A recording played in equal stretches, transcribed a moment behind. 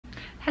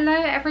Hello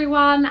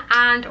everyone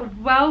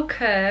and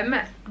welcome,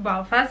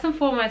 well first and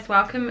foremost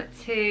welcome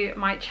to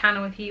my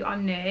channel if you are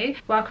new.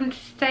 Welcome to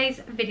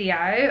today's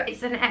video.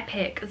 It's an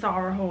epic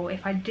Zara haul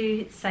if I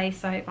do say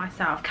so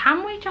myself.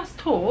 Can we just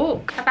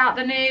talk about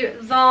the new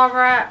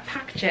Zara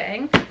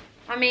packaging?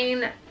 I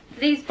mean,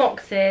 these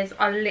boxes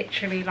are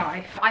literally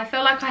life. I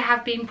feel like I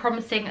have been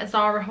promising a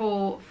Zara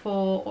haul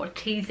or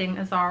teasing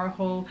a Zara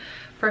haul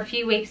for a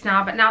few weeks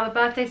now, but now the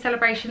birthday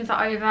celebrations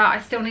are over.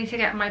 I still need to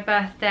get my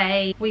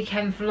birthday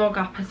weekend vlog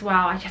up as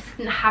well. I just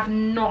have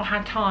not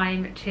had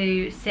time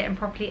to sit and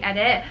properly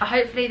edit.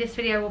 Hopefully this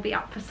video will be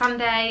up for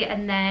Sunday,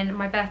 and then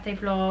my birthday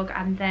vlog,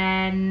 and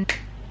then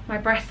my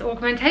breast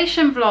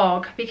augmentation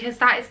vlog, because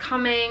that is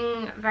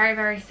coming very,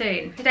 very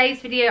soon. Today's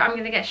video, I'm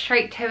going to get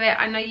straight to it.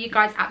 I know you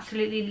guys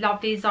absolutely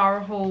love these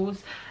Zara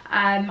hauls.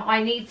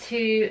 I need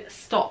to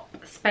stop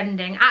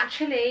spending.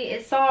 Actually,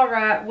 it's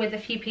Zara with a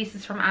few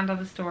pieces from And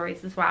Other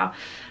Stories as well.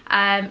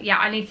 Yeah,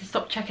 I need to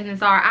stop checking the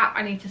Zara app.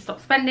 I need to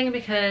stop spending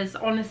because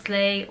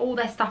honestly, all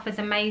their stuff is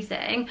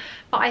amazing.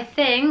 But I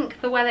think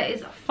the weather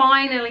is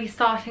finally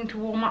starting to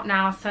warm up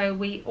now, so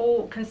we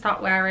all can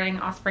start wearing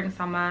our spring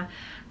summer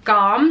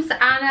garms.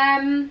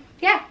 And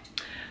yeah,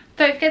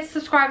 don't forget to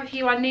subscribe if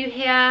you are new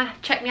here.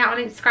 Check me out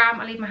on Instagram.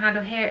 I'll leave my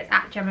handle here. It's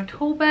at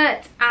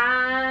gemmatalbot.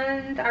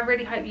 And I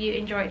really hope you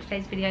enjoyed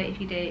today's video.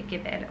 If you do,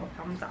 give it a little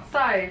thumbs up.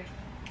 So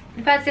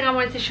the first thing I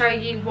wanted to show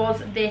you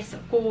was this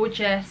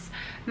gorgeous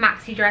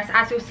maxi dress.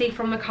 As you'll see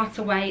from the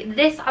cutaway,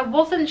 this I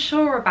wasn't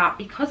sure about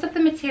because of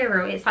the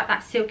material. It's like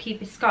that silky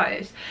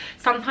viscose.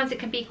 Sometimes it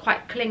can be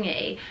quite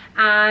clingy,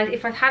 and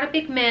if I've had a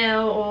big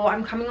meal or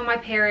I'm coming on my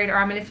period or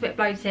I'm a little bit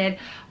bloated,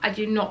 I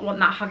do not want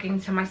that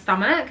hugging to my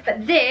stomach.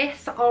 But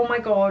this, oh my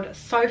god,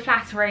 so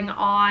flattering.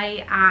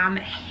 I am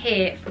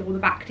here for all the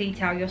back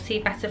detail. You'll see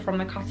better from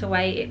the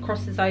cutaway. It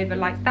crosses over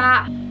like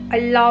that. I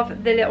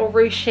love the little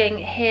ruching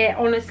here.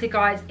 Honestly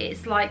guys,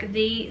 it's like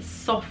the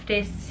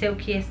softest,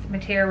 silkiest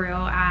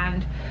material,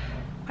 and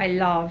I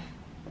love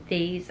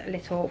these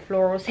little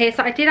florals here.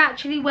 So I did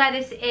actually wear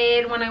this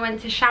in when I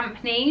went to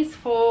Champneys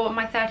for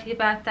my 30th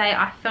birthday.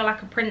 I feel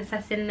like a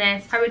princess in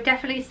this. I would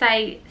definitely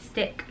say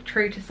stick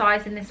true to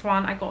size in this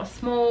one. I got a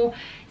small.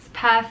 It's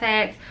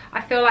perfect.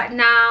 I feel like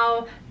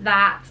now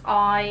that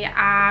I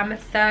am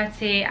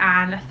 30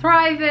 and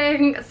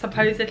thriving,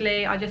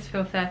 supposedly, I just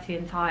feel 30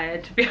 and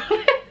tired, to be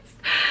honest.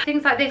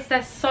 Things like this,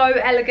 they're so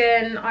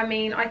elegant. I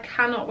mean, I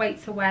cannot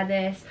wait to wear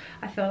this.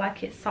 I feel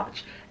like it's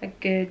such a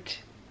good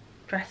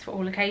dress for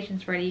all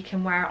occasions really. You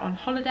can wear it on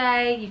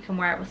holiday, you can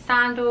wear it with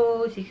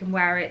sandals, you can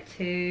wear it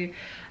to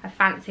a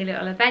fancy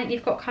little event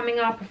you've got coming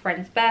up, a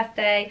friend's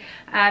birthday,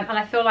 and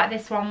I feel like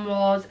this one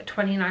was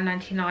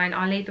 $29.99.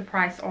 I'll leave the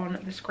price on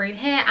the screen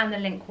here and the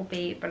link will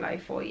be below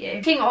for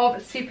you. Speaking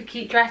of super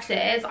cute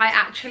dresses, I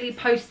actually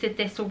posted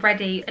this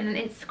already in an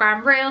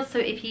Instagram reel, so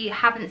if you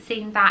haven't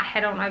seen that,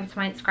 head on over to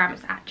my Instagram.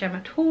 It's at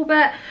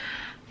gemmatalbot.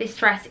 This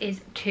dress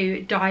is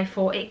to die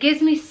for. It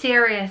gives me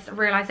serious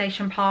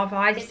Realization Par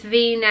vibes. This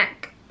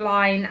V-neck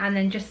line and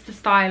then just the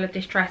style of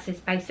this dress is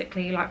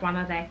basically like one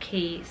of their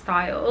key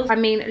styles. I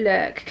mean,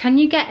 look, can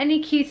you get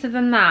any cuter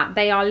than that?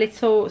 They are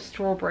little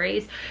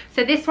strawberries.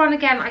 So this one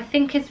again, I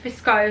think is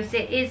viscose.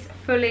 It is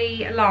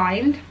fully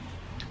lined.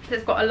 So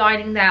it's got a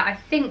lining there. I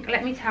think,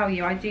 let me tell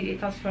you, it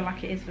does feel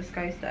like it is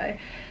viscose though.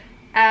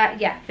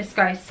 Yeah,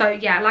 viscose. So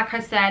yeah, like I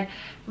said,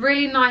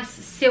 really nice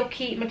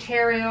silky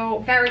material,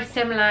 very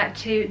similar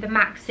to the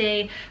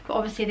maxi, but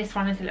obviously this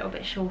one is a little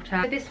bit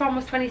shorter. So this one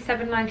was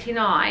 $27.99.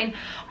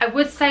 I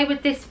would say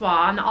with this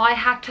one I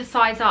had to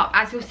size up.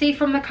 As you'll see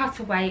from the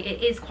cutaway,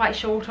 it is quite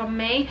short on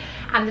me,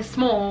 and the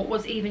small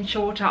was even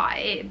shorter.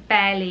 It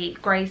barely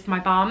grazed my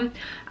bum.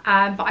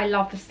 But I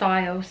love the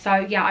style, so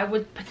yeah, I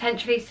would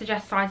potentially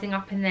suggest sizing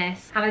up in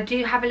this. And I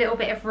do have a little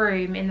bit of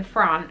room in the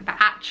front, but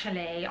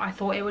actually I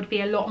thought it would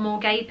be a lot more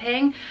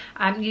gaping.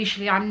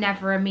 Usually I'm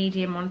never a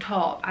medium on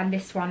top, and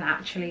this one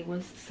actually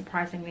was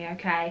surprisingly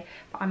okay,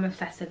 but I'm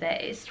obsessed with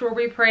it. It's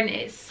strawberry print,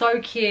 it's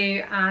so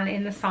cute, and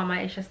in the summer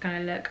it's just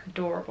going to look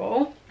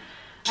adorable.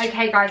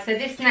 Okay guys, so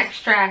this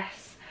next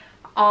dress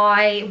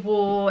I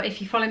wore,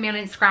 if you follow me on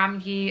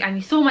Instagram and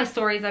you saw my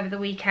stories over the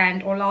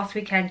weekend or last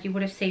weekend, you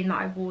would have seen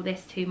that I wore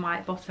this to my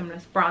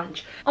bottomless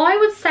brunch. I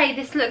would say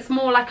this looks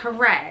more like a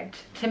red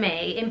to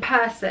me in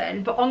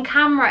person, but on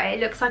camera it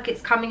looks like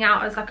it's coming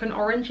out as like an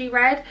orangey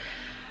red.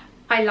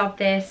 I love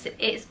this.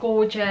 It's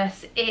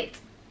gorgeous. It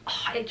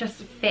just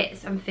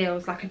fits and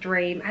feels like a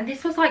dream, and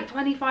this was like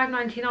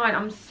 $25.99.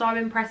 I'm so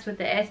impressed with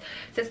this.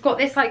 So it's got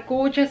this like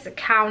gorgeous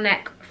cow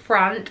neck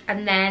front,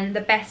 and then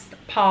the best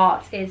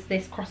part is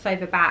this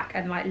crossover back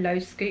and like low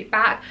scoop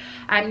back.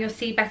 You'll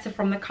see better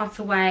from the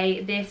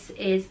cutaway. This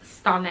is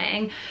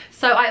stunning.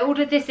 So I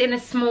ordered this in a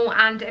small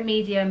and a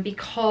medium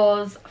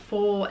because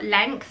for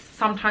length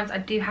sometimes I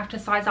do have to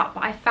size up,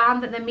 but I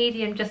found that the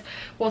medium just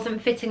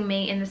wasn't fitting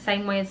me in the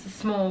same way as the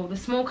small. The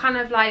small kind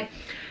of like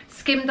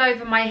skimmed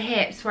over my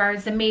hips,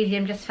 whereas the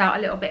medium just felt a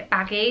little bit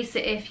baggy. So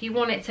if you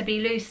want it to be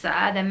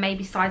looser, then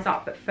maybe size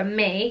up, but for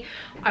me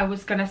I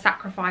was going to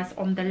sacrifice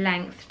on the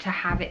length to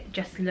have it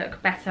just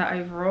look better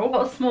overall.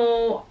 Got a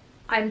small,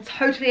 I'm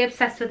totally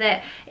obsessed with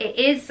it. It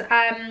is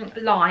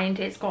lined.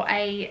 It's got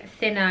a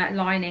thinner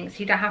lining, so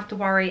you don't have to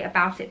worry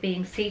about it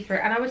being see-through.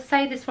 And I would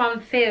say this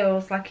one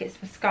feels like it's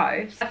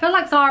viscose. I feel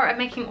like Zara are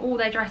making all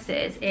their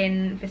dresses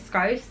in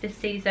viscose this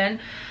season.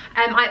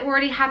 I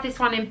already have this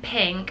one in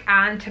pink,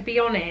 and to be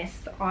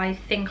honest, I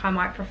think I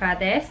might prefer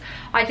this.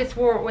 I just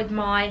wore it with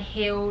my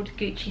heeled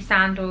Gucci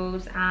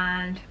sandals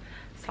and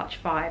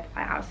such vibe.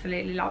 I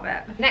absolutely love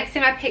it. Next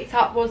thing I picked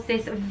up was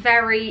this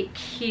very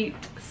cute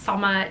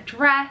summer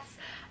dress.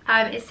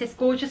 It's this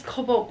gorgeous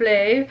cobalt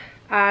blue,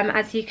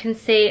 as you can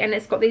see, and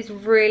it's got these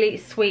really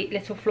sweet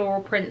little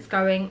floral prints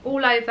going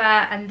all over,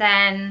 and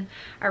then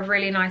a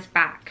really nice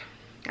back,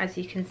 as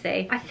you can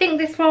see. I think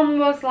this one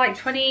was like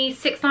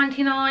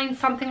 $26.99,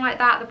 something like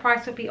that. The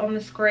price will be on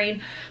the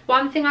screen.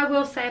 One thing I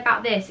will say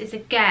about this is,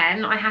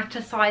 again, I had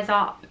to size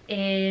up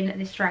in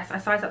this dress. I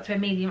sized up to a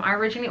medium. I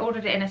originally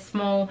ordered it in a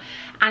small,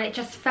 and it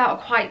just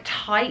felt quite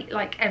tight,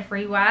 like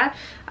everywhere.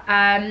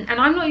 And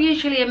I'm not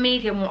usually a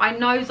medium. Well, I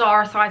know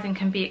Zara sizing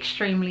can be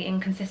extremely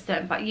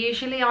inconsistent, but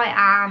usually I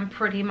am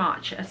pretty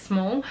much a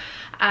small,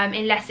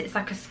 unless it's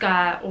like a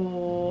skirt,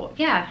 or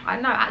yeah, I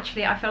know,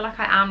 actually I feel like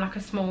I am like a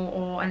small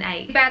or an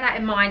 8. Bear that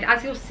in mind.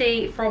 As you'll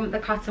see from the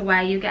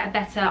cutaway, you get a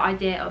better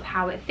idea of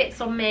how it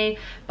fits on me,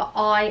 but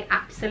I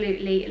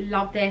absolutely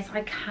love this.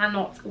 I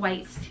cannot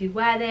wait to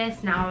wear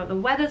this now the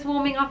weather's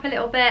warming up a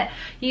little bit.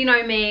 You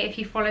know me, if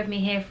you followed me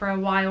here for a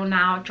while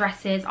now,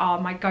 dresses are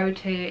my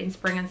go-to in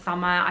spring and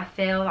summer. I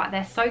feel like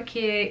they're so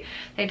cute.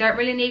 They don't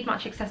really need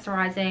much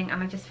accessorizing,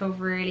 and I just feel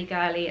really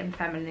girly and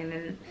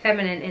feminine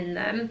in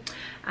them.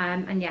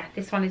 And yeah,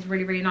 this one is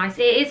really, really nice.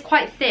 It is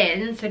quite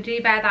thin, so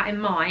do bear that in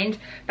mind,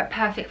 but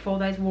perfect for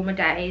those warmer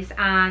days.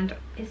 And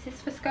is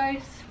this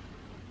viscose?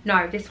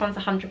 No, this one's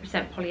 100%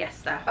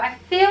 polyester. But I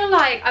feel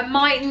like I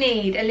might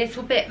need a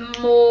little bit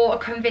more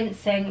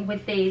convincing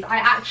with these. I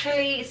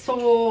actually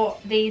saw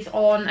these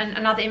on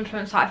another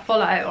influencer I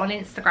follow on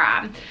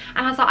Instagram,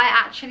 and I was like, I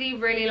actually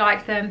really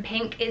like them.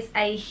 Pink is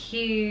a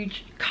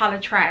huge colour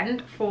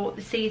trend for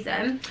the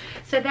season.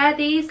 So they're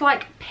these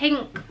like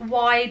pink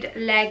wide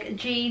leg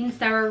jeans.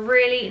 They're a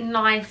really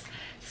nice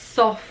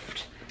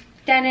soft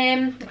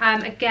denim.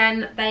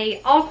 Again,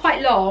 they are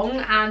quite long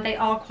and they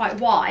are quite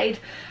wide.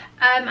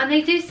 And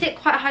they do sit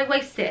quite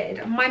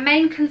high-waisted. My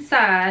main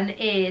concern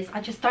is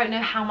I just don't know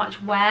how much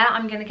wear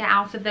I'm going to get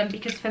out of them,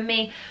 because for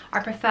me,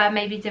 I prefer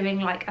maybe doing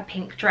like a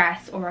pink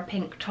dress or a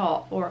pink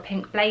top or a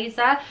pink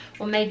blazer,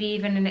 or maybe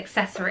even an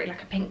accessory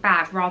like a pink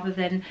bag, rather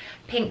than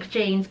pink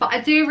jeans. But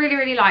I do really,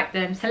 really like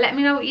them. So let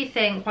me know what you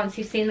think once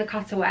you've seen the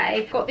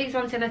cutaway. Got these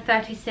ones in a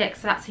 36,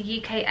 so that's a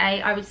UK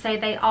 8. I would say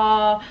they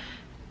are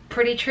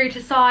pretty true to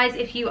size.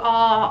 If you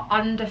are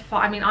under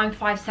 5, I mean, I'm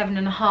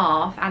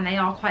 5'7.5", and they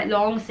are quite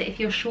long, so if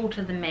you're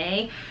shorter than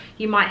me,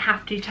 you might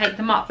have to take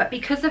them up. But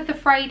because of the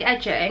frayed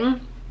edging,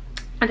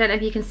 I don't know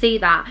if you can see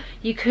that,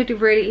 you could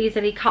really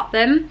easily cut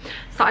them,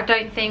 so I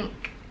don't think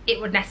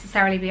it would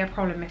necessarily be a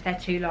problem if they're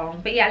too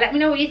long. But yeah, let me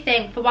know what you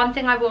think. The one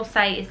thing I will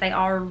say is they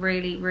are a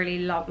really, really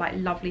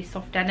lovely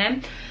soft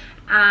denim,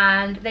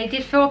 and they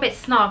did feel a bit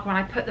snug when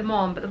I put them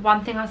on. But the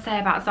one thing I'll say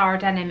about Zara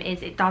denim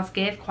is it does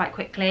give quite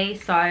quickly.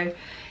 So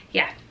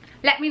yeah,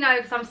 let me know,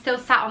 because I'm still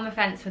sat on the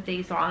fence with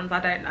these ones.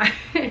 I don't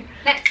know.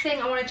 Next thing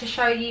I wanted to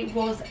show you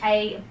was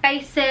a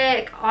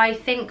basic. I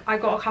think I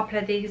got a couple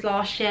of these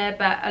last year,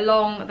 but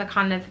along the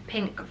kind of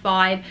pink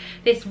vibe.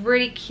 This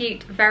really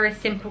cute, very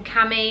simple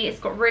cami. It's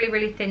got really,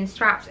 really thin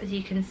straps, as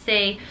you can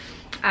see.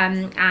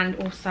 And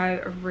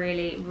also a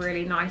really,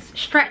 really nice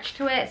stretch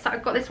to it. So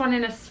I've got this one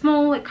in a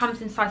small. It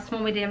comes in size small,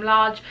 medium,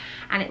 large,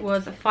 and it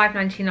was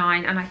 $5.99.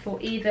 And I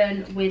thought,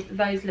 even with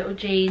those little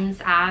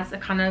jeans as a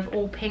kind of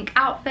all pink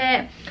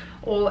outfit,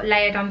 or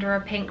layered under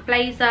a pink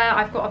blazer.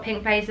 I've got a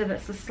pink blazer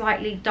that's a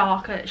slightly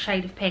darker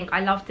shade of pink.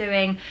 I love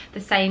doing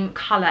the same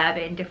colour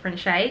but in different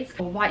shades.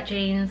 Or white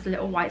jeans,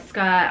 little white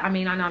skirt. I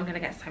mean, I know I'm going to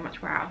get so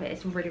much wear out of it.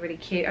 It's really, really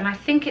cute. And I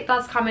think it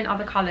does come in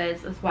other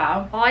colours as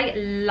well. I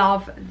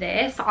love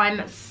this.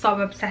 I'm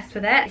so obsessed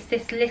with it. It's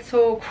this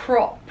little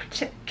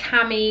cropped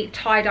cami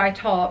tie-dye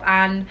top,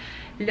 and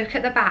look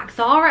at the back.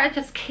 Zara are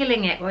just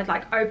killing it with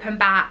like open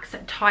backs,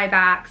 tie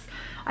backs.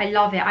 I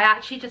love it. I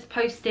actually just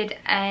posted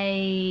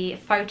a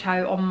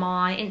photo on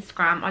my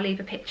Instagram. I'll leave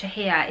a picture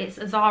here. It's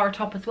a Zara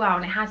top as well,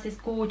 and it has this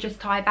gorgeous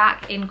tie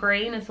back in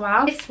green as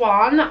well. This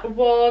one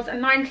was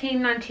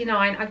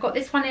 $19.99. I got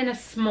this one in a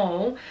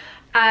small.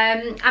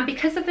 And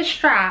because of the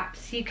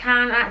straps, you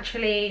can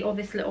actually, or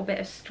this little bit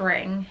of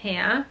string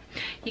here,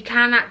 you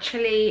can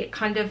actually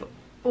kind of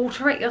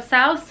alter it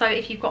yourself. So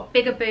if you've got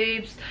bigger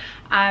boobs,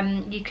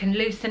 you can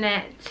loosen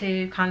it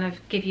to kind of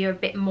give you a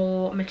bit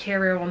more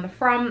material on the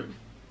front.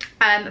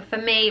 For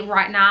me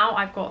right now,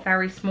 I've got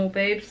very small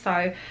boobs,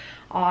 so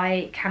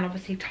I can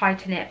obviously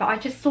tighten it. But I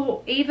just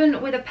thought,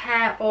 even with a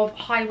pair of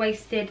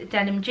high-waisted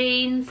denim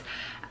jeans,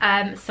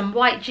 some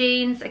white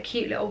jeans, a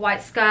cute little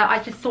white skirt,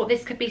 I just thought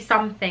this could be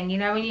something, you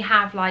know, when you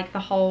have like the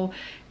whole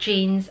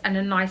jeans and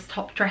a nice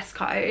top dress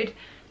code.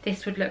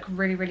 this would look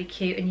really, really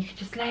cute, and you could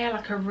just layer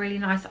like a really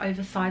nice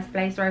oversized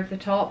blazer over the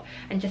top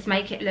and just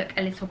make it look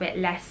a little bit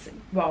less,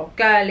 well,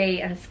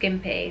 girly and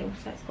skimpy.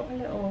 Also, it's got a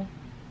little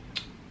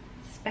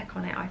speck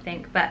on it, I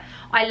think, but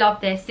I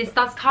love this. This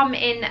does come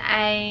in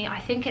a, I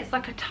think it's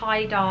like a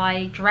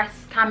tie-dye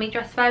dress, cami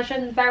dress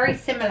version, very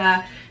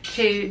similar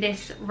to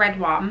this red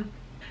one.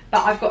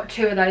 But I've got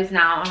 2 of those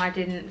now, and I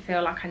didn't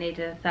feel like I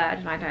needed a third,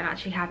 and I don't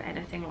actually have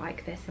anything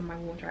like this in my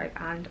wardrobe,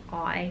 and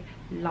I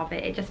love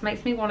it. It just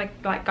makes me want to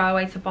like go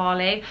away to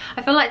Bali.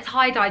 I feel like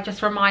tie-dye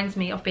just reminds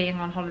me of being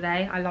on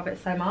holiday. I love it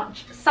so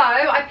much. So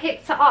I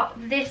picked up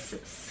this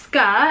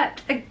skirt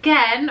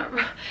again,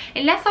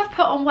 unless I've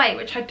put on weight,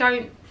 which I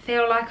don't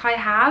feel like I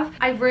have.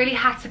 I really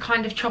had to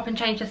kind of chop and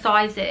change the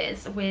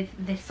sizes with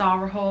this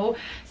Zara haul.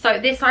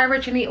 So this I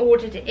originally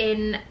ordered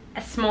in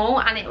a small,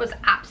 and it was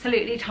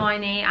absolutely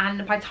tiny,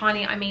 and by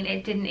tiny I mean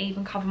it didn't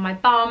even cover my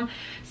bum.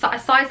 So I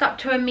sized up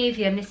to a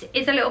medium. This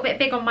is a little bit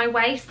big on my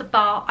waist,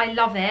 but I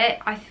love it.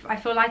 I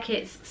feel like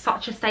it's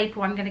such a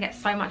staple. I'm going to get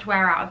so much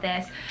wear out of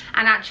this,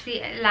 and actually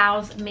it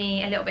allows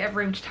me a little bit of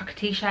room to tuck a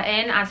t-shirt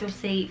in, as you'll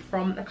see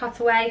from the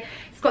cutaway.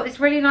 It's got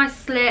this really nice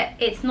slit.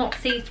 It's not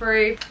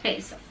see-through,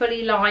 it's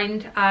fully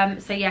lined,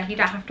 so yeah, you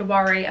don't have to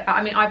worry about,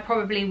 I mean, I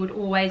probably would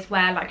always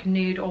wear like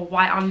nude or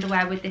white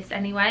underwear with this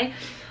anyway.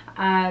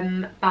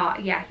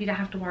 But yeah, you don't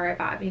have to worry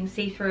about it being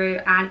see-through,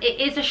 and it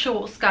is a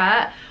short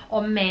skirt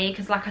on me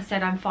because, like I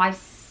said, I'm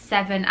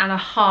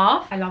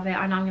 5'7.5". I love it.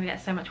 I know I'm gonna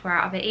get so much wear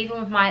out of it. Even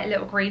with my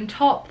little green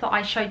top that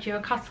I showed you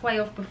a cutaway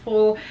of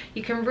before,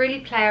 you can really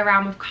play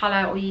around with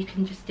color, or you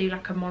can just do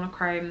like a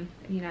monochrome,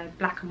 you know,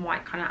 black and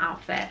white kind of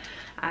outfit.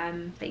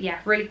 But yeah,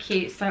 really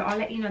cute. So I'll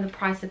let you know the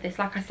price of this.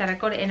 Like I said, I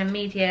got it in a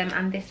medium,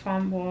 and this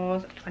one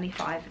was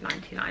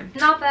 $25.99.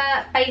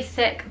 Another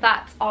basic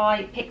that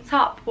I picked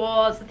up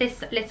was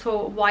this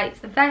little white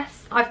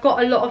vest. I've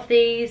got a lot of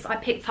these. I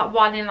picked up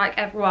one in like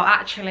well,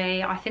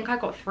 actually I think I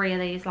got 3 of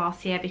these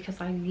last year because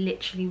I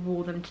literally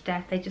wore them to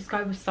death. They just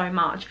go with so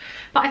much.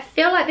 But I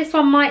feel like this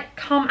one might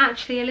come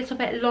actually a little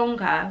bit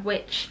longer,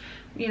 which,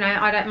 you know,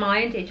 I don't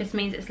mind. It just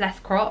means it's less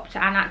cropped,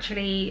 and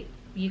actually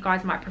you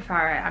guys might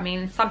prefer it. I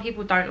mean, some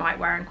people don't like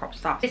wearing crop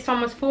stuff. This one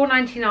was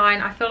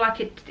 $4.99. I feel like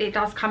it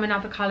does come in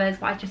other colours,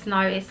 but I just know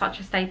it's such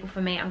a staple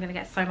for me. I'm going to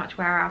get so much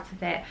wear out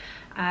of it.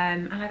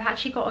 And I've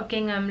actually got a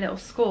gingham little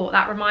skirt.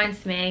 That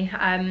reminds me,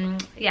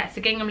 yeah, it's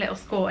a gingham little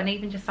skirt, and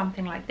even just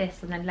something like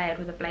this and then layered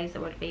with a blazer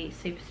would be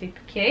super,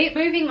 super cute.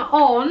 Moving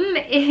on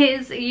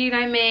is, you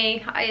know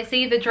me, it's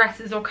either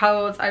dresses or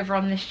co-ords over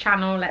on this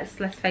channel,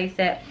 let's face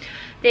it.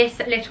 This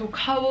little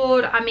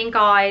co-ord, I mean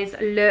guys,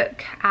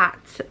 look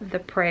at the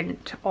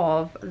print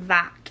of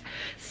that.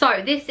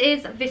 So this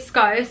is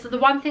viscose. So the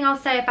one thing I'll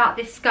say about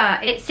this skirt,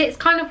 it sits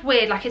kind of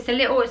weird, like it's a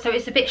little, so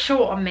it's a bit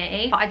short on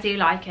me, but I do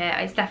like it.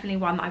 It's definitely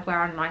one that I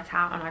wear on a night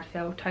out, and I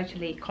feel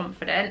totally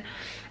confident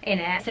in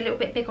it. It's a little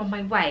bit big on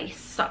my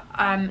waist, so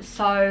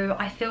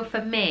I feel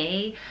for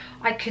me,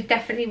 I could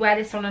definitely wear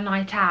this on a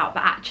night out,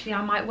 but actually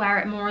I might wear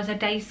it more as a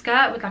day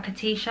skirt with like a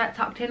t-shirt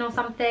tucked in or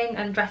something,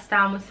 and dress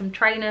down with some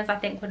trainers. I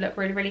think would look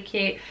really, really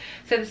cute.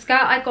 So the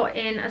skirt I got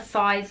in a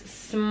size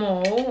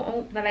small.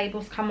 Oh, the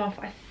label's come off.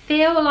 I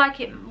feel like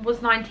it was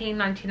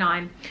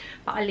 $19.99,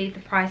 but I'll leave the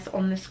price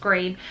on the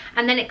screen.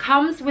 And then it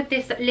comes with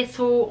this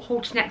little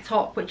halter neck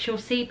top, which you'll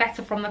see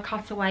better from the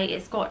cutaway.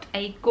 It's got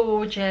a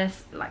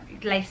gorgeous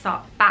like lace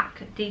up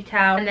back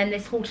detail, and then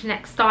this halter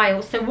neck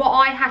style. So what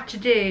I had to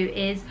do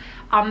is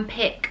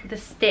unpick the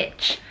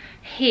stitch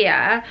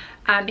here,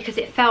 because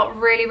it felt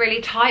really,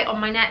 really tight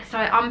on my neck. So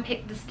I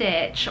unpicked the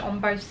stitch on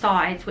both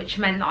sides, which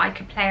meant that I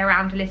could play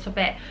around a little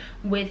bit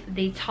with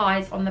the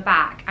ties on the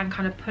back and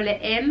kind of pull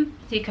it in.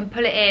 So you can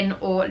pull it in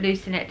or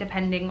loosen it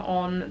depending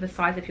on the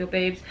size of your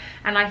boobs.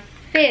 And I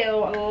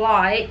feel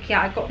like,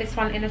 yeah, I got this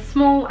one in a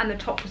small, and the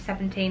top was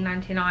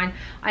 $17.99.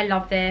 I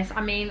love this.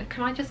 I mean,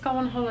 can I just go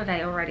on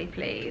holiday already,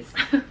 please?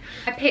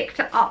 I picked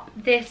up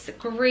this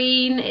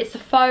green, it's a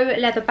faux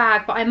leather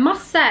bag, but I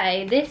must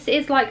say this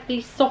is like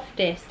the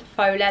softest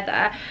faux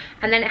leather,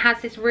 and then it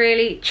has this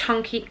really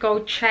chunky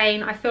gold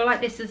chain. I feel like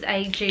this is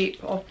a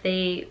dupe of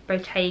the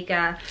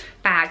Bottega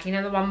bag, you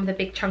know, the one with the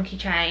big chunky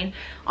chain.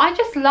 I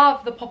just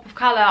love the pop of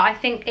colour. I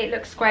think it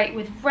looks great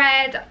with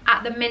red.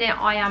 At the minute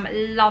I am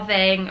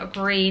loving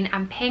green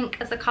and pink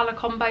as a colour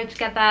combo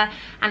together,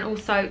 and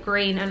also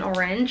green and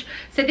orange.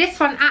 So this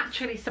one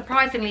actually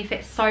surprisingly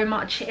fits so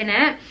much in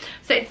it.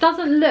 So it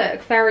doesn't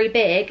look very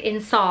big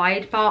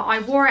inside, but I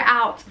wore it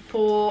out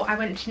for, I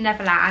went to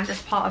Neverland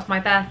as part of my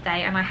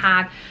birthday, and I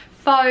had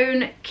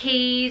phone,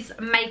 keys,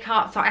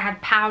 makeup. So I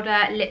had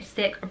powder,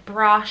 lipstick, a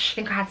brush. I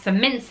think I had some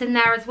mints in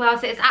there as well.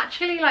 So it's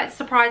actually like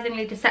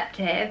surprisingly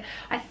deceptive.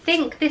 I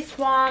think this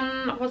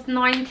one was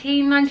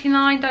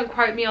 $19.99. Don't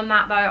quote me on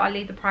that though. I'll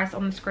leave the price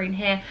on the screen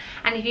here.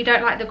 And if you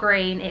don't like the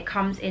green, it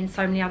comes in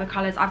so many other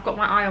colours. I've got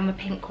my eye on the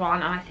pink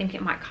one, and I think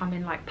it might come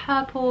in like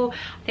purple.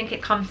 I think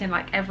it comes in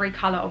like every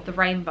colour of the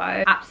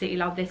rainbow. Absolutely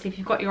love this. If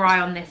you've got your eye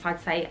on this, I'd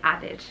say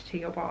add it to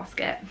your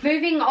basket.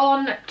 Moving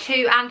on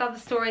to And Other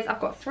Stories, I've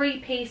got 3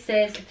 pieces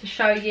pieces to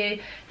show you.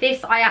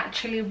 This I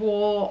actually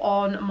wore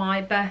on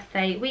my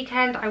birthday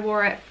weekend. I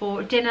wore it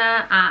for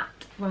dinner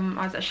when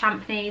I was at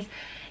Champneys.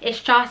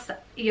 It's just,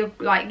 you're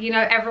like, you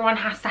know, everyone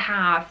has to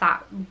have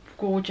that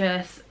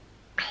gorgeous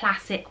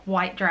classic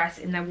white dress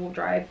in their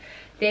wardrobe.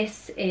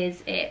 This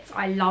is it.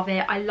 I love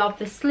it. I love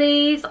the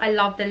sleeves. I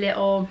love the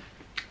little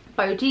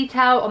bow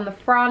detail on the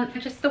front,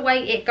 just the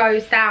way it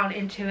goes down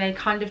into a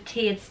kind of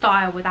tiered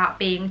style without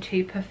being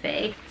too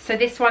puffy. So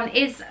this one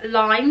is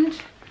lined,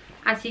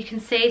 as you can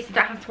see, so you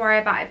don't have to worry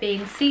about it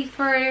being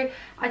see-through.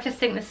 I just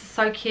think this is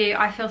so cute.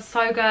 I feel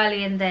so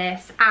girly in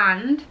this,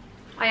 and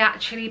I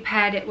actually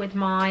paired it with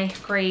my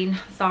green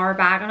Zara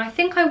bag, and I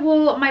think I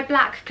wore my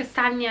black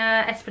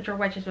castagna espadrille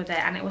wedges with it,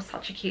 and it was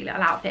such a cute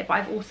little outfit. But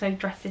I've also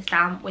dressed this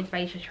down with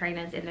beige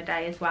trainers in the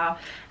day as well,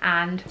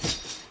 and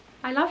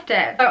I loved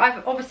it. So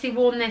I've obviously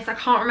worn this. I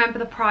can't remember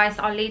the price.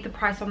 I'll leave the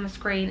price on the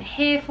screen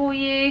here for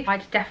you.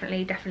 I'd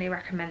definitely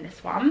recommend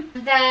this one.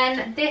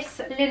 Then this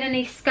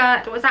linen-y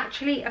skirt was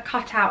actually a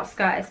cutout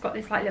skirt. It's got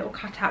this like little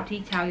cutout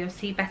detail. You'll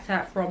see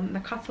better from the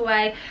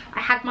cutaway. I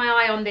had my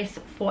eye on this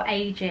for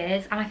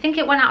ages, and I think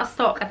it went out of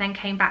stock and then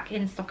came back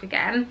in stock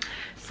again.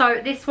 So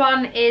this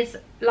one is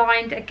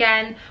lined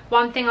again.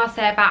 One thing I'll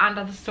say about And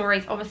Other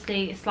Stories,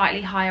 obviously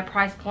slightly higher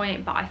price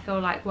point, but I feel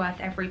like worth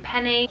every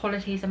penny.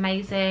 Quality is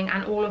amazing,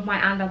 and all of my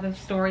And Other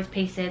Stories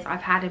pieces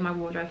I've had in my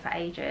wardrobe for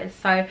ages.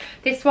 So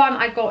this one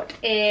I got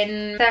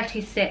in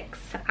 36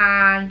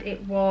 and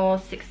it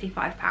was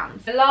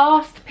 £65. The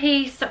last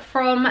piece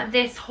from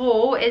this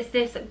haul is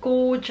this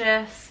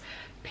gorgeous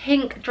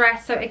pink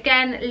dress. So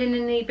again,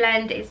 linen-y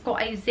blend. It's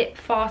got a zip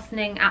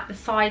fastening at the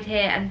side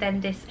here, and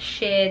then this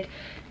sheared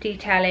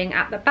detailing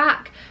at the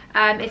back.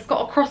 It's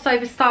got a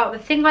crossover style. The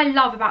thing I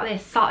love about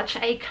this, such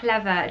a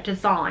clever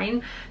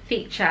design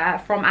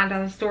feature from And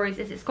Other Stories,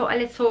 is it's got a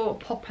little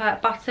popper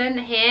button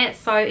here.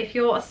 So if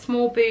you're a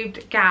small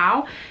boobed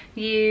gal,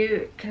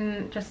 you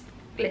can just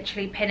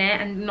literally pin it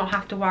and not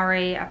have to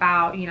worry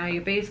about, you know,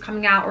 your boobs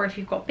coming out. Or if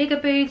you've got bigger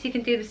boobs, you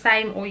can do the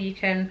same, or you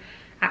can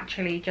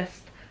actually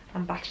just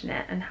unbutton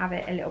it and have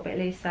it a little bit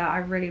looser. I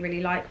really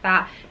like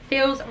that.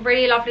 Feels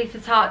really lovely to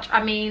touch.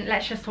 I mean,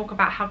 let's just talk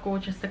about how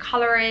gorgeous the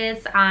colour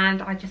is,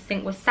 and I just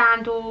think with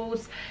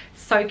sandals,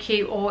 so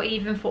cute. Or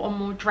even for a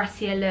more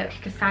dressier look,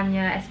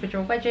 castagna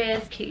espadrille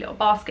wedges, cute little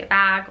basket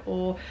bag,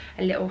 or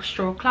a little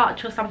straw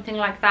clutch or something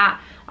like that.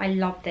 I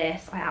love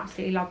this. I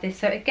absolutely love this.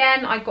 So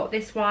again, I got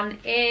this one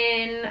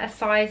in a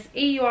size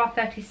EUR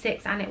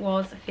 36 and it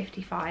was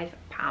 £55.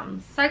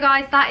 So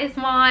guys, that is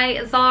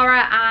my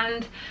Zara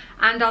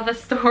and Other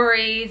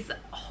Stories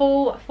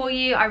haul for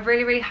you. I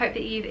really hope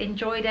that you've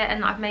enjoyed it,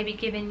 and I've maybe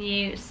given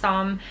you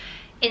some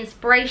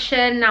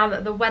inspiration now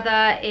that the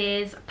weather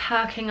is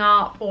perking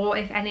up. Or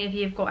if any of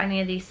you have got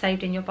any of these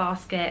saved in your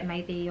basket,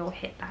 maybe you'll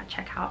hit that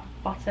checkout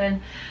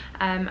button.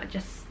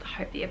 Just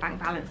hope that your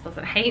bank balance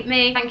doesn't hate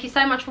me. Thank you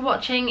so much for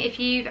watching. If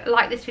you've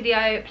liked this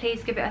video,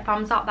 please give it a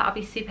thumbs up. That'll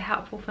be super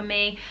helpful for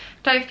me.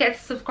 Don't forget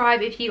to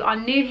subscribe if you are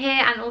new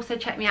here, and also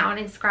check me out on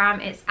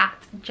Instagram. It's at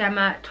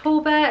Gemma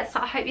Talbot.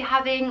 So I hope you're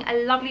having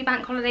a lovely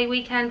bank holiday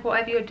weekend,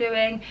 whatever you're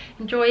doing,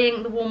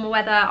 enjoying the warmer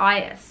weather.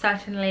 I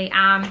certainly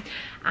am,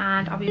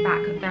 and I'll be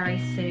back very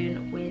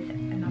soon with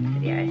another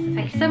video. So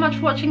thank you so much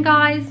for watching,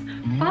 guys.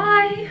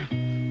 Bye.